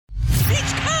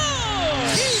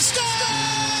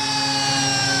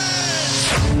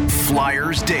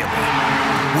Flyers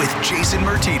Daily with Jason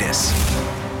Martinez.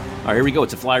 All right, here we go.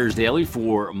 It's a Flyers Daily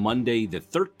for Monday, the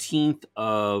 13th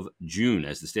of June,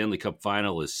 as the Stanley Cup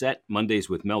Final is set. Mondays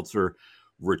with Meltzer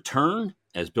return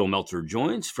as Bill Meltzer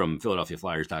joins from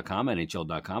PhiladelphiaFlyers.com,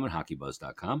 NHL.com, and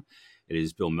HockeyBuzz.com. It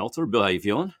is Bill Meltzer. Bill, how you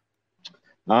feeling?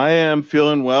 I am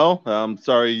feeling well. I'm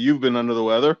sorry you've been under the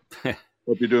weather.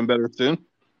 Hope you're doing better soon.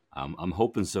 I'm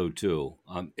hoping so, too.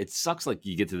 It sucks like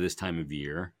you get to this time of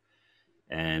year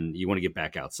and you want to get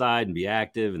back outside and be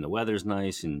active, and the weather's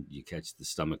nice, and you catch the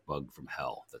stomach bug from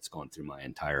hell that's gone through my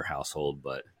entire household.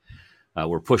 But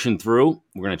we're pushing through.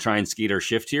 We're going to try and skate our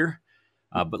shift here.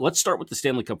 But let's start with the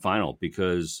Stanley Cup Final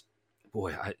because,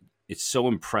 boy, it's so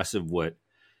impressive what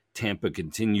Tampa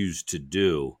continues to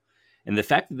do. And the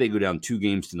fact that they go down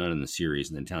 2-0 in the series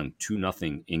and then down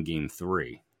 2-0 in Game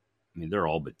 3, I mean, they're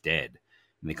all but dead.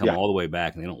 And they come all the way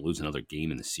back and they don't lose another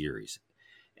game in the series.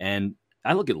 And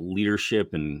I look at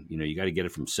leadership and, you got to get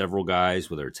it from several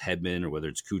guys, whether it's Hedman or whether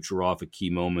it's Kucherov at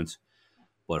key moments.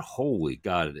 But holy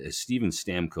God, has Steven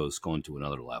Stamkos gone to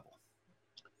another level?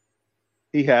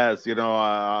 He has.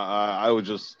 I was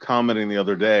just commenting the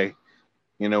other day,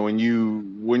 when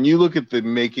you look at the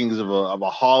makings of a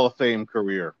Hall of Fame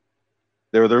career,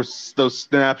 there's those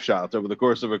snapshots over the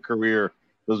course of a career,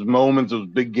 those moments, those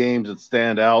big games that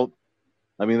stand out.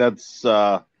 I mean, that's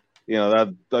the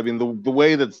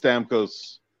way that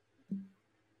Stamkos,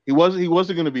 he wasn't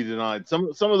going to be denied. Some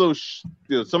of those,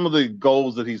 some of the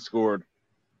goals that he scored,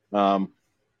 the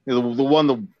one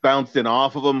that bounced in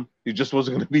off of him, he just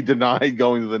wasn't going to be denied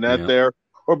going to the net there.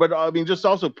 But just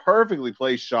also perfectly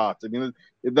placed shots. I mean,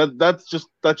 that's just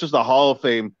a Hall of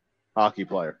Fame hockey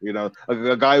player.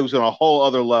 A guy who's on a whole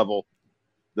other level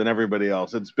than everybody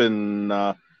else. It's been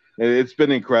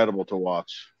incredible to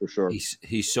watch for sure.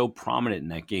 He's so prominent in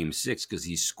that Game 6 because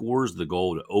he scores the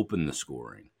goal to open the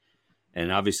scoring.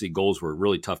 And obviously goals were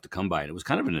really tough to come by. And it was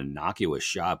kind of an innocuous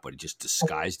shot, but he just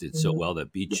disguised it so well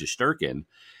that beat Shesterkin.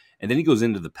 And then he goes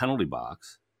into the penalty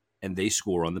box and they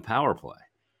score on the power play.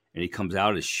 And he comes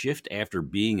out a shift after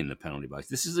being in the penalty box.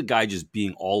 This is a guy just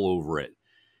being all over it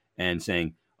and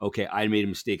saying, okay, I made a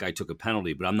mistake. I took a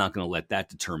penalty, but I'm not going to let that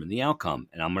determine the outcome.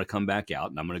 And I'm going to come back out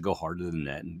and I'm going to go hard to the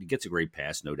net. And he gets a great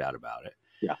pass, no doubt about it.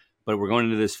 Yeah. But we're going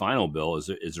into this final, Bill.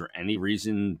 Is there any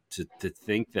reason to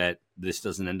think that this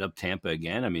doesn't end up Tampa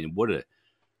again? I mean, what a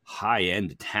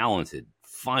high-end, talented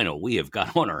final we have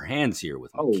got on our hands here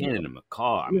with McKinnon and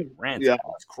McCaw. I mean, Ransom. Yeah.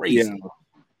 It's crazy. Yeah.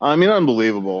 I mean,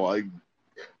 unbelievable.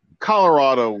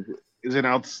 Colorado is an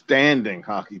outstanding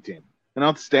hockey team.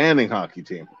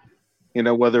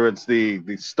 Whether it's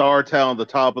the star talent at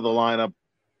the top of the lineup,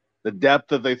 the depth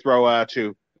that they throw at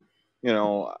you,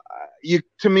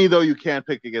 to me, though, you can't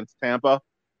pick against Tampa.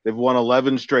 They've won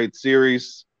 11 straight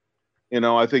series.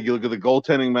 I think you look at the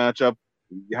goaltending matchup,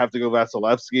 you have to go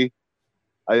Vasilevsky.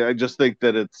 I just think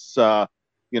that it's,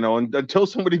 until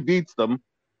somebody beats them,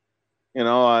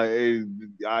 I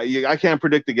can't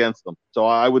predict against them. So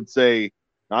I would say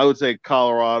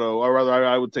Colorado, or rather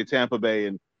I would say Tampa Bay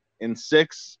in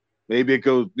 6. Maybe it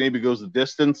goes the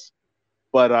distance,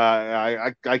 but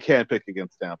I can't pick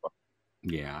against Tampa.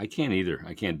 Yeah, I can't either.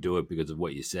 I can't do it because of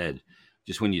what you said.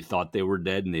 Just when you thought they were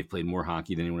dead and they've played more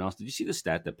hockey than anyone else. Did you see the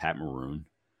stat that Pat Maroon?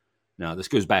 Now, this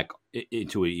goes back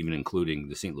into it, even including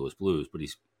the St. Louis Blues, but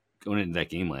he's going into that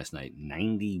game last night,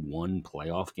 91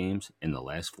 playoff games in the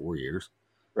last 4 years.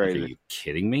 Right. Like, are you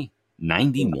kidding me?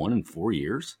 91 in 4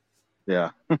 years?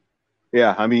 Yeah.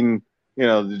 Yeah, I mean,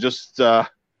 just the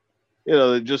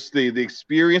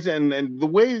experience and the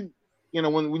way,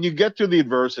 when you get through the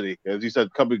adversity, as you said,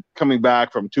 coming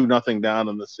back from 2-0 down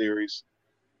in the series,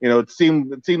 it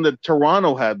seemed that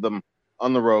Toronto had them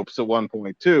on the ropes at one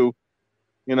point too.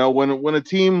 When a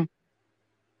team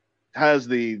has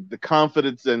the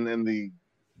confidence and the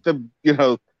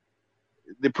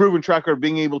proven track record of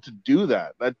being able to do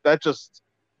that just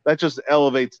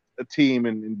elevates a team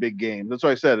in big games. That's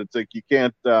why I said it's like you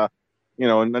can't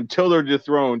until they're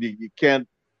dethroned, you can't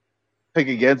pick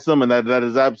against them, and that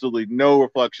is absolutely no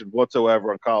reflection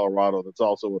whatsoever on Colorado. That's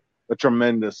also a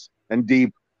tremendous and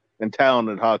deep and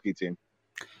talented hockey team.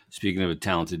 Speaking of a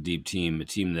talented, deep team, a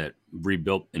team that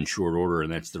rebuilt in short order,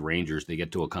 and that's the Rangers. They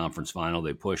get to a conference final.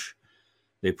 They push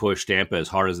Tampa as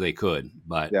hard as they could.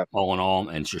 But all in all,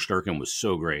 and Shesterkin was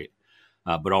so great.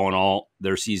 But all in all,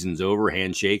 their season's over,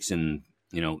 handshakes, and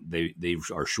they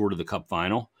are short of the Cup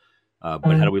final. But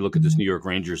how do we look at this New York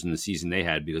Rangers and the season they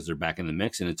had, because they're back in the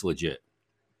mix and it's legit?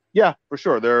 Yeah, for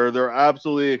sure. They're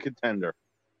absolutely a contender.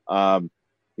 You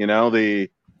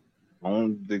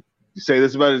say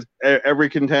this about every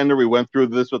contender. We went through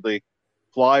this with the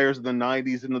Flyers in the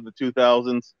 90s into the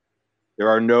 2000s. There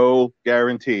are no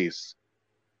guarantees,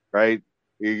 right?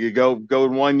 You go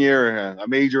in 1 year, a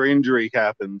major injury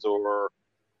happens, or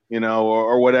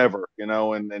or whatever,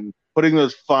 and putting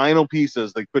those final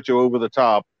pieces that put you over the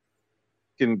top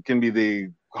can be the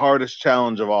hardest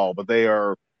challenge of all. But they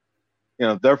are,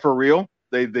 they're for real.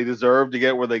 They deserve to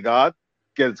get where they get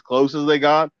as close as they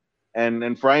got.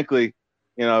 And frankly,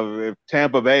 if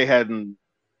Tampa Bay hadn't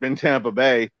been Tampa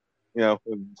Bay,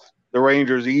 the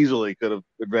Rangers easily could have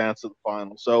advanced to the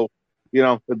final. So,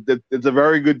 it's a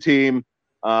very good team.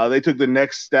 They took the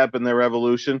next step in their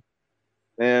evolution,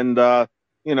 and they're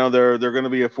going to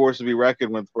be a force to be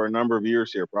reckoned with for a number of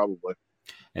years here, probably.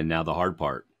 And now the hard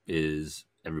part is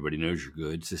everybody knows you're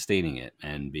good, sustaining it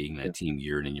and being that team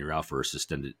year in and year out for a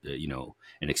suspended, an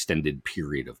extended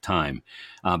period of time.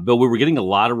 Bill, we were getting a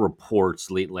lot of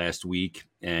reports late last week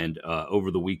and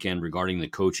over the weekend regarding the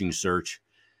coaching search.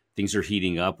 Things are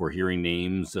heating up. We're hearing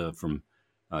names from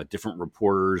different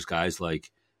reporters, guys like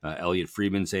Elliot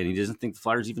Friedman saying he doesn't think the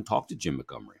Flyers even talked to Jim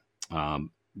Montgomery,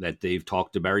 that they've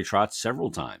talked to Barry Trotz several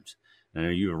times. And I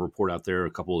know you have a report out there,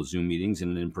 a couple of Zoom meetings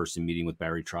and an in-person meeting with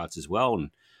Barry Trotz as well. And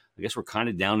I guess we're kind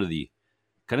of down to the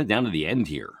end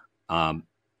here. And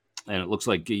it looks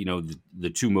like, the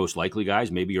two most likely guys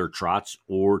maybe are Trotz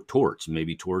or Torts.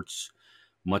 Maybe Torts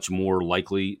much more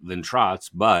likely than Trotz,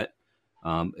 but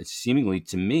it's seemingly,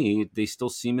 to me, they still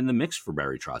seem in the mix for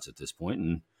Barry Trotz at this point,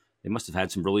 and they must have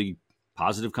had some really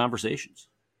positive conversations.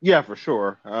 Yeah, for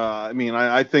sure.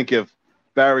 I think if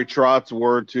Barry Trotz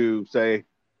were to say,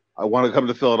 I want to come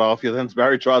to Philadelphia, then it's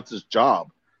Barry Trotz's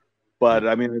job. But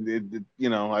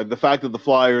the fact that the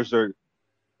Flyers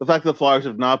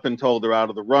have not been told they're out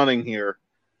of the running here,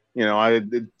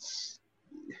 it's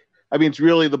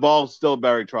really, the ball's still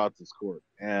Barry Trotz's court.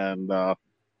 And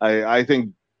I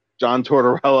think John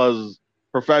Tortorella is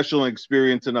professional and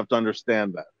experienced enough to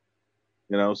understand that,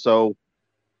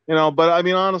 but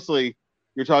honestly,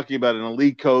 you're talking about an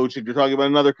elite coach, and you're talking about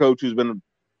another coach who's been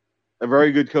a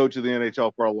very good coach of the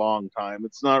NHL for a long time.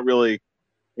 It's not really,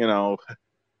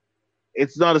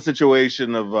 it's not a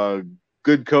situation of a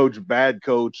good coach, bad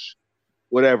coach,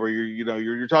 whatever.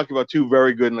 You're talking about two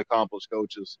very good and accomplished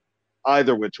coaches,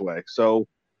 either which way. So,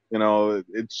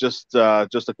 it's just a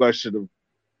question of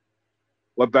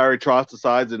what Barry Trotz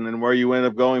decides and then where you end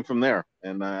up going from there.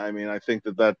 And I think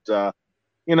that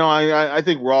I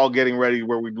think we're all getting ready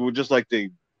where we would just like to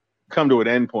come to an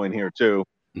end point here too.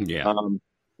 Yeah.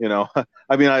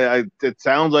 It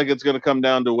sounds like it's going to come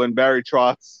down to when Barry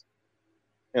Trotz,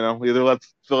 either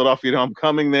lets Philadelphia know I'm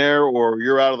coming there, or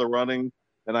you're out of the running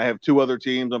and I have two other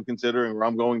teams I'm considering, or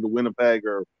I'm going to Winnipeg,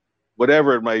 or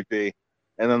whatever it might be.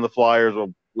 And then the Flyers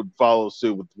would follow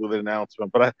suit with an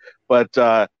announcement.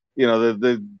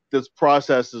 This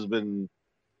process has been,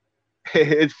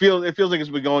 it feels like it's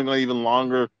been going on even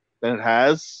longer than it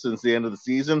has since the end of the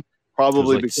season.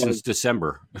 Probably because, since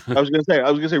December. I was gonna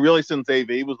say really since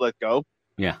AV was let go.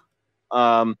 Yeah.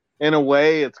 In a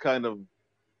way, it's kind of,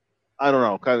 I don't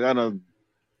know, kind of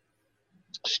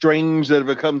strange that if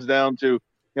it comes down to,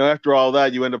 after all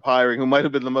that, you end up hiring who might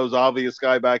have been the most obvious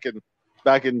guy back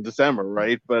in December,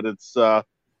 right? But it's but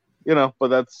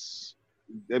that's,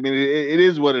 it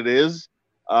is what it is.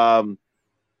 What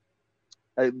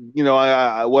I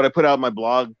put out in my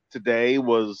blog today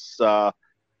was, I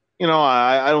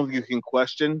don't think you can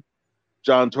question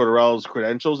John Tortorella's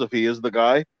credentials if he is the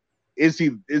guy. Is he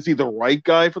the right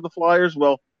guy for the Flyers?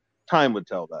 Well, time would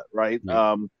tell that, right?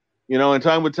 Yeah. And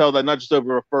time would tell that not just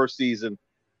over a first season,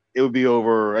 it would be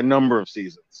over a number of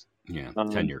seasons. Yeah,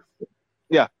 tenure.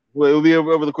 Yeah, well, it would be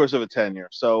over the course of a tenure.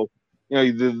 So,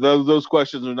 those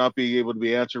questions would not be able to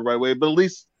be answered right away, but at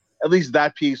least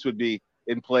that piece would be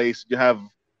in place. You have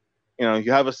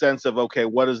a sense of, okay,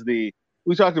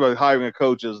 we talked about hiring a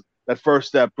coach as that first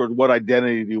step toward what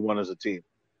identity do you want as a team.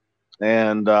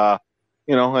 And, and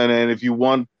if you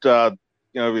want, if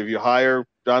you hire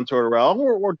John Tortorella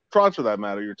or Trotz for that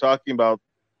matter, you're talking about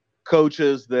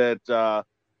coaches that,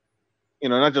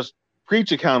 not just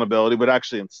preach accountability, but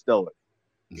actually instill it.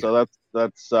 Yeah. So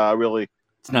that's really,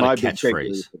 it's not a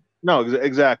catchphrase. No,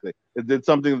 exactly. It's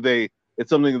something they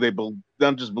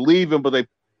don't just believe in, but they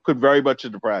put very much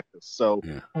into practice. So,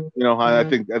 yeah. I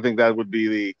think that would be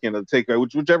the takeaway,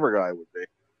 whichever guy would be.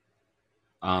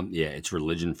 Yeah, it's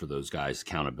religion for those guys,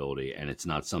 accountability, and it's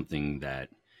not something that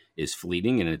is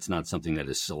fleeting, and it's not something that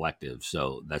is selective.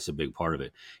 So that's a big part of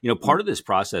it. Part of this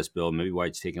process, Bill, maybe why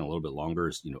it's taking a little bit longer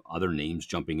is, other names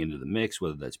jumping into the mix,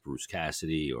 whether that's Bruce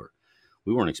Cassidy or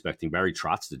we weren't expecting Barry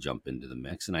Trotz to jump into the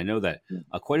mix. And I know that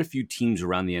quite a few teams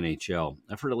around the NHL,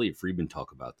 I've heard Elliot Friedman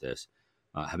talk about this,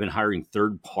 have been hiring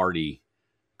third-party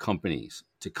companies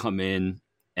to come in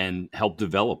and help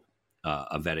develop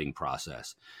a vetting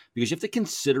process, because you have to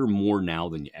consider more now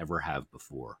than you ever have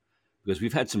before, because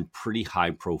we've had some pretty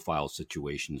high profile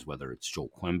situations, whether it's Joel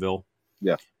Quenneville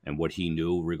and what he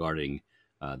knew regarding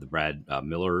the Brad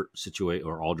Miller situation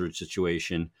or Aldridge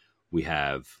situation. We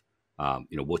have,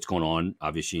 what's going on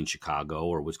obviously in Chicago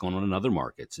or what's going on in other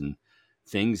markets, and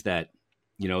things that,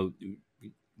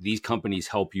 these companies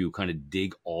help you kind of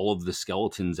dig all of the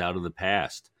skeletons out of the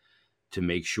past to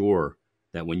make sure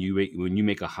that when you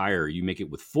make a hire, you make it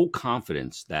with full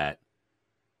confidence that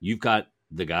you've got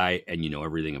the guy and you know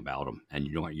everything about him, and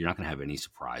you're not going to have any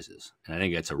surprises. And I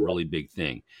think that's a really big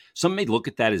thing. Some may look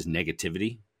at that as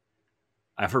negativity.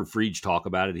 I've heard Friedge talk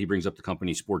about it. He brings up the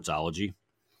company Sportsology,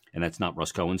 and that's not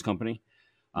Russ Cohen's company.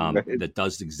 That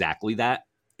does exactly that.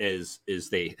 Is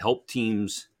they help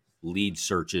teams lead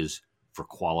searches for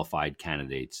qualified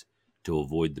candidates to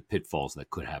avoid the pitfalls that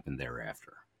could happen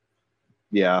thereafter.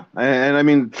 Yeah, and I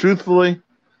mean, truthfully,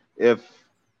 there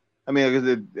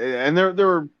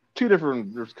are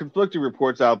there's conflicting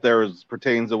reports out there as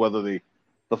pertains to whether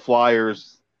the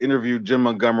Flyers interviewed Jim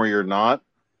Montgomery or not.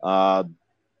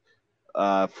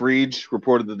 Friedge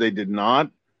reported that they did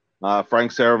not.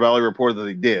 Frank Saravalli reported that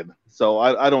they did. So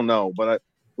I don't know, but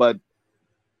I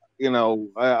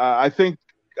think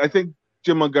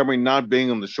Jim Montgomery not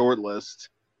being on the short list,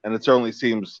 and it certainly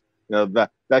seems that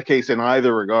case in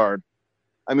either regard.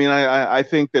 I mean, I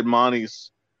think that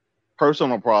Monty's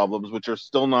personal problems, which are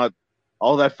still not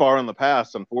all that far in the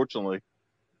past, unfortunately,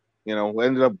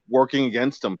 ended up working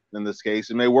against him in this case,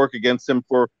 and may work against him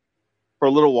for a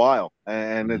little while.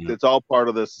 And it's all part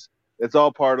of this. It's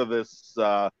all part of this,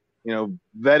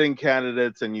 vetting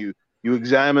candidates, and you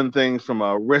examine things from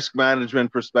a risk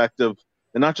management perspective,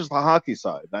 and not just the hockey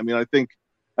side. I mean, I think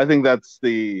that's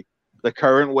the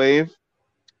current wave,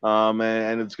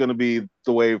 and it's going to be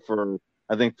the wave for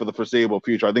the foreseeable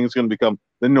future. I think it's going to become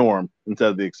the norm instead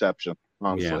of the exception,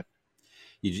 honestly. Yeah.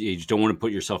 You just don't want to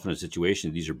put yourself in a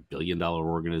situation. These are billion-dollar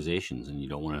organizations, and you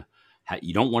don't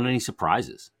want any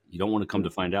surprises. You don't want to come to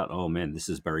find out, oh man, this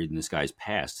is buried in this guy's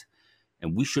past,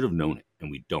 and we should have known it, and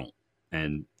we don't.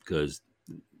 And because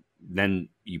then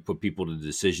you put people to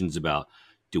decisions about,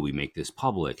 do we make this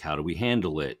public? How do we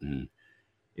handle it? And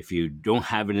if you don't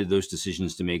have any of those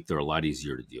decisions to make, they're a lot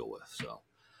easier to deal with. So,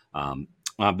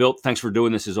 Bill, thanks for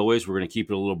doing this as always. We're going to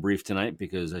keep it a little brief tonight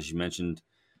because, as you mentioned,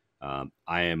 I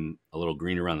am a little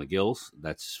green around the gills.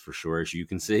 That's for sure, as you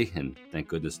can see, and thank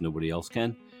goodness nobody else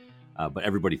can. But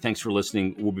everybody, thanks for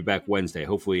listening. We'll be back Wednesday,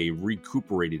 hopefully a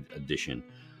recuperated edition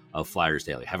of Flyers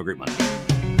Daily. Have a great Monday.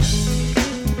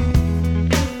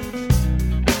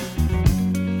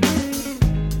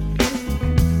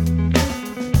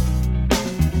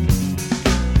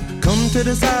 To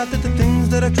decide that the things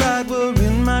that I tried were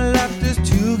in my life just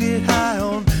to get high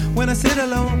on. When I sit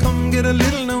alone, come get a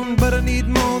little known, but I need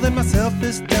more than myself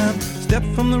this time. Step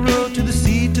from the road to the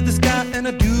sea to the sky, and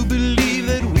I do believe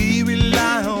that we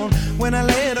rely on. When I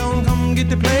lay it on, come get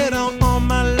to play it on, all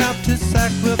my life to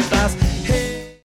sacrifice.